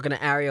 Talking to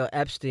Areil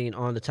Espetin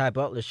on the Ty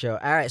Butler Show.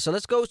 All right, so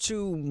let's go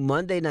to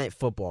Monday Night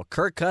Football.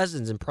 Kirk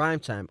Cousins in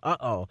primetime.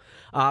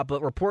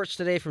 But reports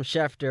today from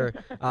Schefter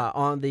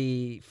on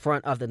the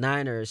front of the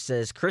Niners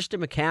says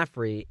Christian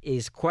McCaffrey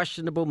is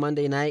questionable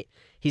Monday night.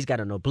 He's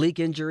got an oblique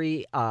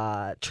injury.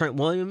 Trent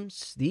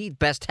Williams, the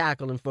best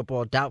tackle in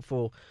football,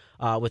 doubtful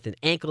with an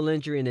ankle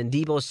injury. And then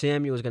Deebo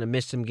Samuel is going to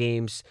miss some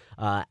games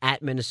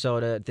at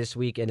Minnesota this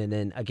week. And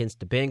then against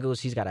the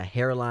Bengals, he's got a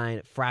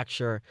hairline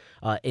fracture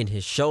in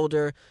his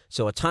shoulder.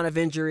 So a ton of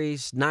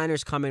injuries.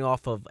 Niners coming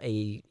off of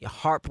a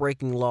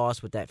heartbreaking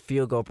loss with that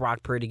field goal.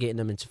 Brock Purdy getting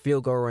them into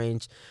field goal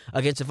range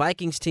against a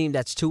Vikings team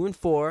that's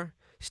 2-4,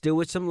 still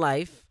with some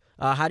life.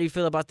 How do you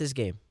feel about this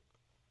game?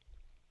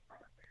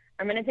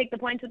 I'm going to take the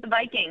points with the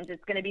Vikings.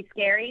 It's going to be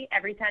scary.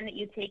 Every time that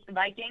you take the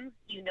Vikings,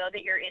 you know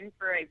that you're in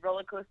for a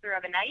roller coaster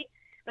of a night.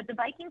 But the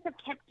Vikings have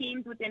kept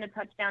games within a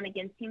touchdown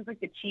against teams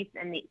like the Chiefs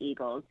and the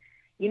Eagles.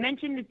 You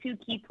mentioned the 2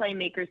 key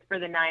playmakers for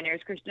the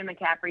Niners, Christian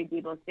McCaffrey,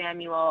 Deebo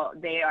Samuel.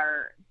 They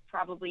are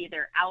probably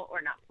either out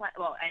or not.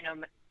 Well, I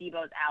know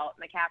Deebo's out.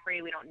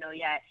 McCaffrey, we don't know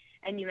yet.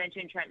 And you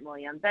mentioned Trent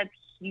Williams. That's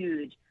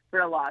huge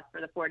for a loss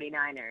for the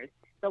 49ers.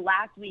 The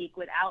last week,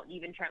 without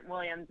even Trent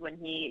Williams, when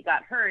he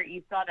got hurt,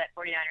 you saw that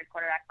 49ers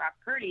quarterback Brock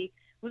Purdy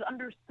was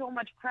under so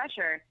much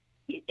pressure.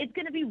 It's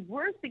going to be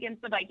worse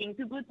against the Vikings,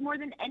 who blitz more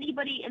than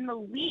anybody in the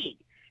league.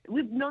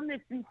 We've known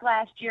this since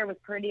last year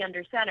with Purdy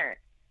under center.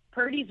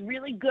 Purdy's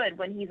really good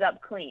when he's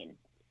up clean.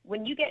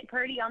 When you get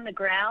Purdy on the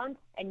ground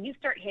and you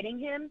start hitting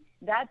him,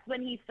 that's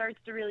when he starts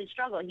to really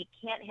struggle. He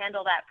can't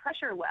handle that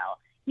pressure well.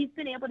 He's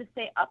been able to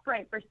stay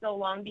upright for so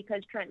long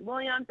because Trent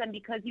Williams, and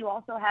because you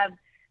also have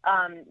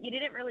you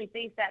didn't really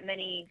face that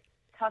many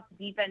tough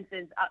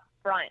defenses up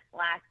front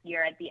last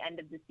year at the end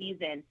of the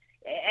season.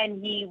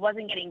 And he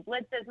wasn't getting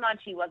blitzed as much.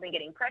 He wasn't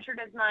getting pressured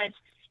as much.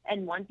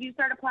 And once you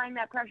start applying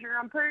that pressure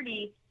on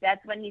Purdy,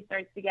 that's when he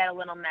starts to get a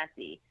little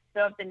messy.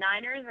 So if the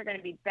Niners are going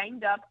to be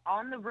banged up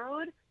on the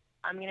road,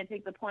 I'm going to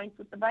take the points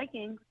with the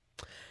Vikings.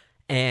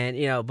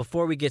 And,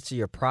 before we get to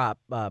your prop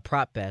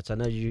bets, I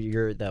know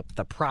you're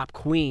the prop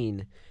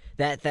queen.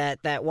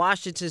 That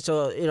Washington,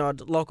 so,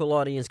 the local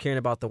audience caring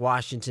about the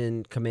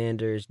Washington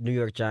Commanders, New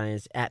York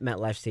Giants at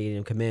MetLife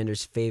Stadium,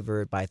 Commanders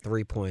favored by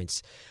 3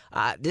 points.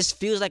 This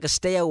feels like a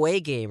stay-away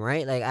game,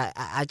 right? Like,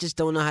 I just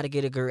don't know how to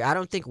get a good. I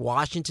don't think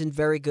Washington's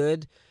very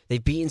good.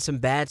 They've beaten some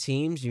bad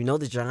teams.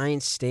 The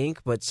Giants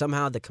stink, but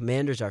somehow the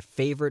Commanders are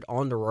favored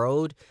on the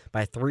road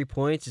by 3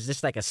 points. Is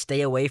this like a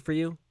stay-away for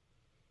you?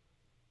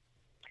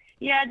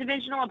 Yeah,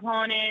 divisional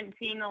opponent,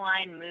 seeing the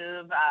line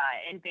move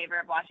in favor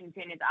of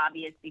Washington is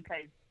obvious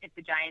because if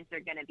the Giants are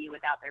going to be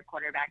without their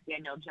quarterback,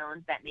 Daniel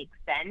Jones, that makes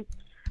sense.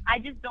 I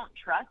just don't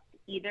trust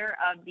either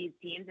of these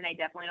teams, and I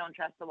definitely don't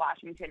trust the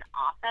Washington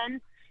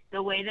offense.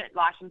 The way that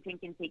Washington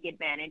can take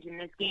advantage in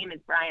this game is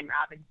Brian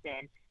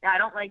Robinson. Now, I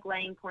don't like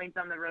laying points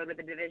on the road with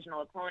a divisional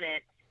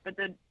opponent, but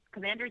the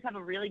Commanders have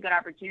a really good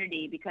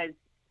opportunity because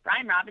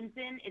Brian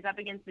Robinson is up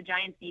against the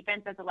Giants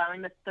defense that's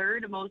allowing the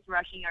third most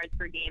rushing yards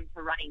per game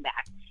to running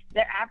back.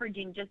 They're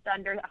averaging just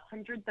under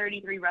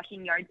 133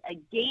 rushing yards a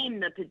game,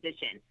 the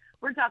position.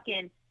 We're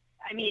talking,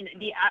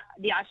 the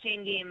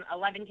Ashane game,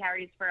 11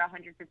 carries for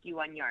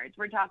 151 yards.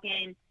 We're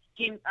talking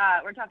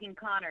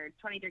Connor,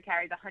 23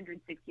 carries,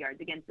 106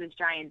 yards against this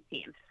Giants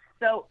team.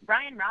 So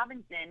Brian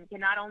Robinson can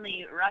not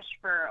only rush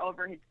for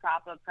over his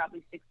prop of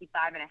probably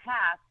 65 and a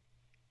half,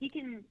 he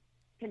can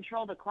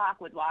control the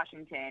clock with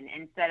Washington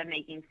instead of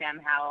making Sam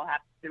Howell have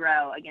to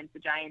throw against the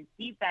Giants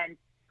defense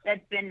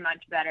that's been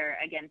much better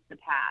against the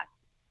pass.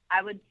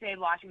 I would say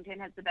Washington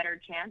has the better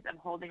chance of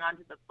holding on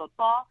to the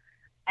football,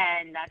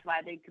 and that's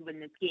why they could win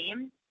this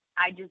game.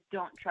 I just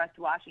don't trust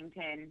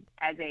Washington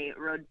as a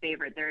road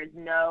favorite. There's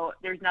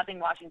nothing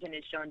Washington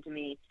has shown to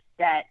me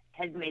that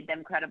has made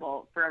them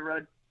credible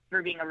for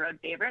being a road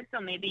favorite. So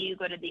maybe you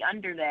go to the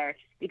under there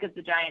because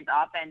the Giants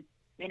offense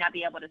may not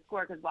be able to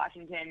score because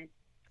Washington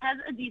has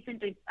a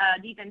decent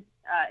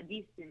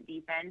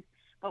defense,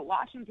 but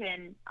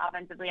Washington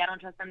offensively, I don't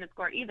trust them to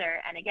score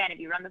either. And again, if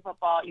you run the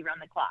football, you run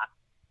the clock.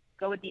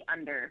 Go with the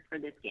under for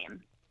this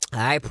game. All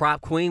right,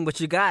 prop queen, what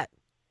you got?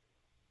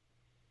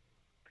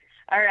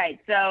 All right,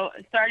 so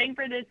starting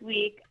for this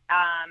week,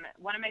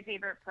 one of my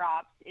favorite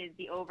props is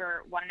the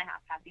over 1.5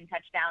 passing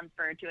touchdowns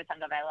for Tua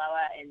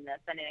Tagovailoa in the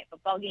Sunday Night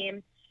Football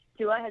game.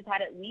 Tua has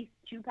had at least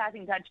 2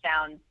 passing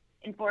touchdowns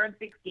in 4 of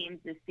 6 games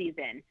this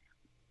season.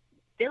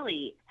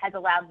 Philly has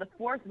allowed the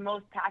 4th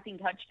most passing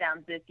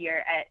touchdowns this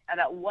year at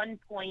about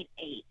 1.8,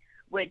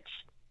 which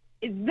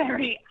is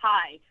very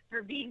high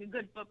for being a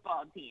good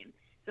football team.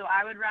 So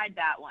I would ride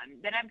that one.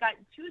 Then I've got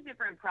 2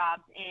 different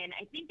props, and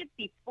I think it's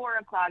the 4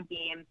 o'clock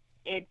game.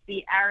 It's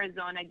the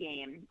Arizona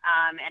game,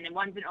 and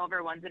one's an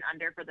over, one's an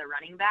under for the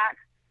running back.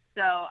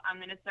 So I'm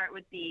going to start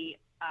with the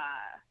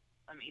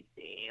let me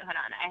see. Hold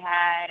on. I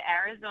had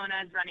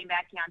Arizona's running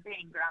back Keontae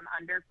Ingram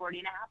under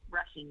 40.5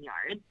 rushing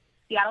yards.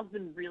 Seattle's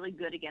been really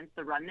good against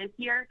the run this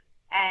year,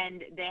 and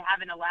they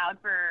haven't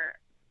allowed for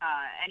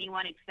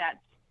anyone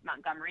except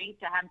Montgomery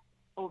to have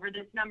over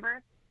this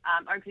number.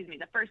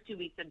 The first 2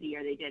 weeks of the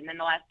year they did, and then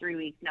the last 3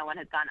 weeks no one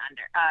has gone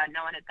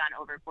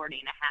over 40.5.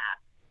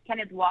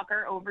 Kenneth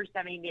Walker over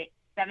 70.5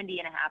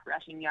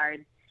 rushing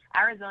yards.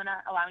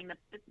 Arizona allowing the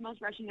 5th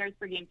most rushing yards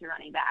per game to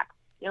running back.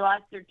 They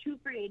lost their 2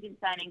 free agent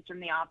signings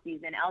from the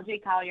offseason, L.J.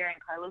 Collier and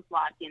Carlos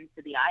Watkins,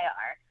 to the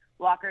IR.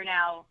 Walker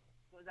now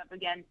goes up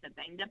against a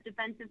banged-up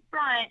defensive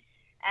front,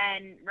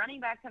 and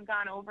running backs have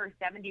gone over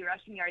 70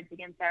 rushing yards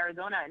against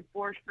Arizona in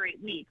 4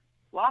 straight weeks.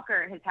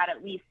 Walker has had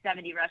at least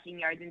 70 rushing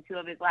yards in 2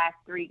 of his last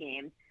 3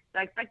 games. So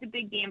I expect a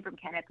big game from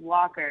Kenneth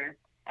Walker.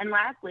 And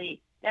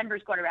lastly,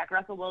 Denver's quarterback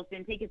Russell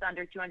Wilson take his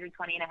under 220.5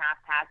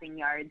 passing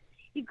yards.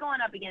 He's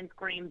going up against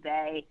Green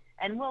Bay,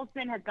 and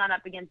Wilson has gone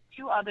up against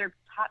 2 other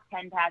top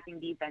 10 passing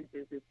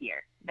defenses this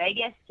year.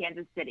 Vegas,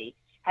 Kansas City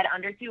had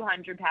under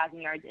 200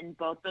 passing yards in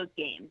both those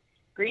games.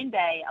 Green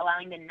Bay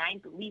allowing the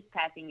 9th least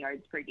passing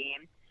yards per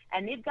game.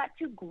 And they've got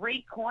 2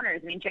 great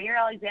corners. Jair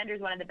Alexander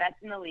is one of the best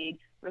in the league.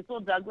 Russell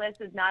Douglas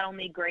is not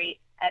only great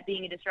at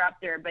being a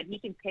disruptor, but he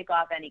can pick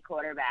off any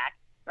quarterback.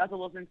 Russell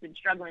Wilson's been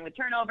struggling with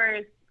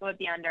turnovers. Go with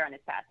the under on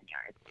his passing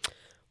yards.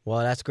 Well,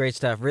 that's great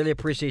stuff. Really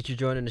appreciate you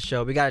joining the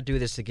show. We got to do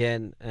this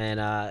again.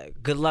 And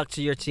good luck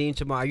to your team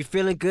tomorrow. Are you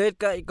feeling good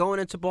going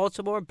into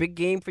Baltimore? Big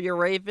game for your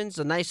Ravens.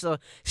 A nice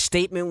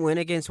statement win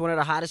against one of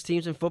the hottest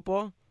teams in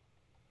football.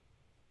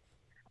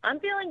 I'm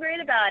feeling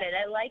great about it.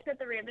 I like that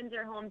the Ravens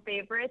are home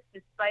favorites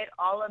despite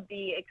all of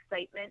the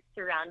excitement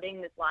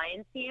surrounding this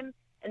Lions team.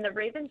 And the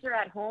Ravens are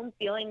at home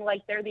feeling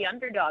like they're the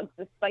underdogs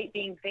despite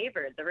being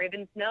favored. The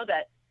Ravens know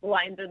that the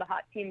Lions are the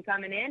hot team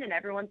coming in, and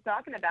everyone's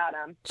talking about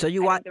them. So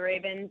you I watch. think the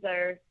Ravens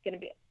are going to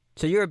be.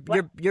 So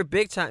you're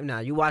big time now.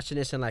 You watching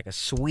this in like a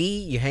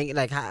suite? You hanging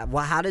like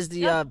how does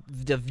the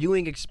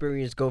viewing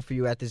experience go for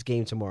you at this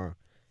game tomorrow?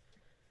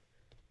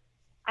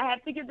 I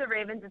have to give the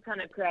Ravens a ton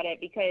of credit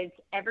because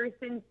ever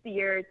since the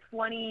year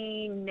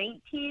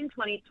 2019,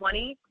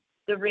 2020,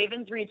 the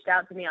Ravens reached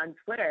out to me on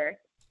Twitter,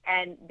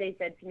 and they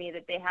said to me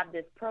that they have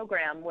this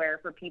program where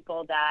for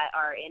people that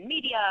are in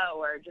media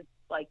or just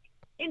like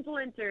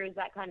influencers,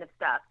 that kind of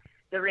stuff,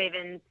 the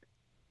Ravens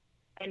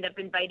end up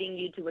inviting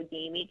you to a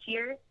game each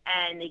year,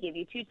 and they give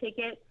you 2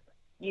 tickets.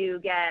 You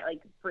get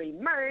like free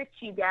merch.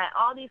 You get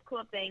all these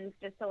cool things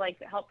just to like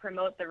help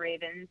promote the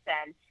Ravens.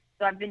 And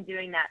so I've been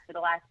doing that for the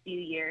last few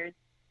years.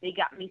 They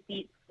got me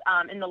seats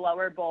in the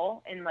lower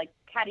bowl in like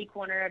catty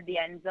corner of the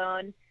end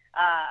zone,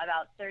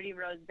 about 30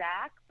 rows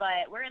back.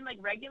 But we're in like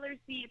regular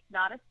seats,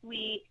 not a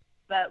suite,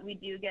 but we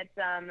do get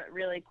some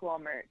really cool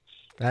merch.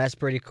 That's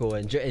pretty cool.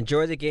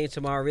 Enjoy the game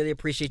tomorrow. Really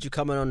appreciate you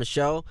coming on the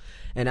show,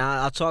 and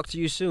I'll talk to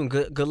you soon.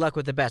 Good luck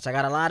with the bets. I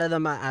got a lot of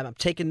them. I'm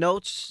taking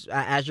notes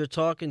as you're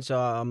talking, so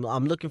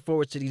I'm looking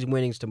forward to these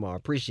winnings tomorrow.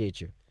 Appreciate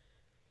you.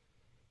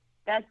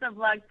 Best of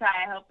luck, Ty.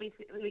 I hope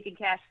we can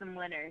cash some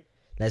winners.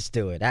 Let's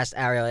do it. That's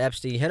Areil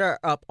Espetin. Hit her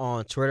up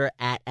on Twitter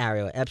at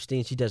Areil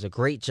Espetin. She does a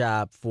great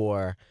job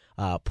for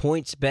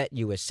PointsBet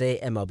USA,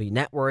 MLB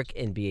Network,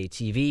 NBA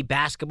TV.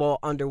 Basketball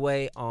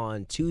underway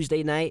on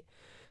Tuesday night.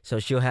 So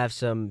she'll have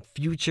some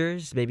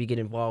futures, maybe get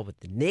involved with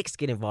the Knicks,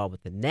 get involved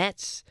with the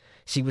Nets.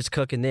 See what's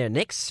cooking there.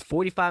 Knicks,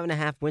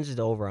 45.5 wins is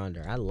the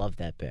over-under. I love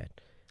that bet.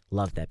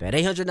 Love that bet.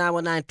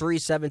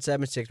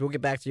 800-919-3776. We'll get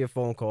back to your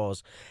phone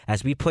calls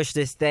as we push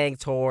this thing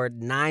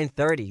toward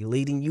 9:30,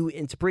 leading you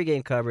into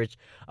pregame coverage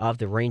of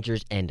the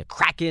Rangers and the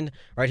Kraken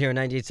right here on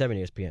 98.7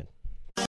 ESPN.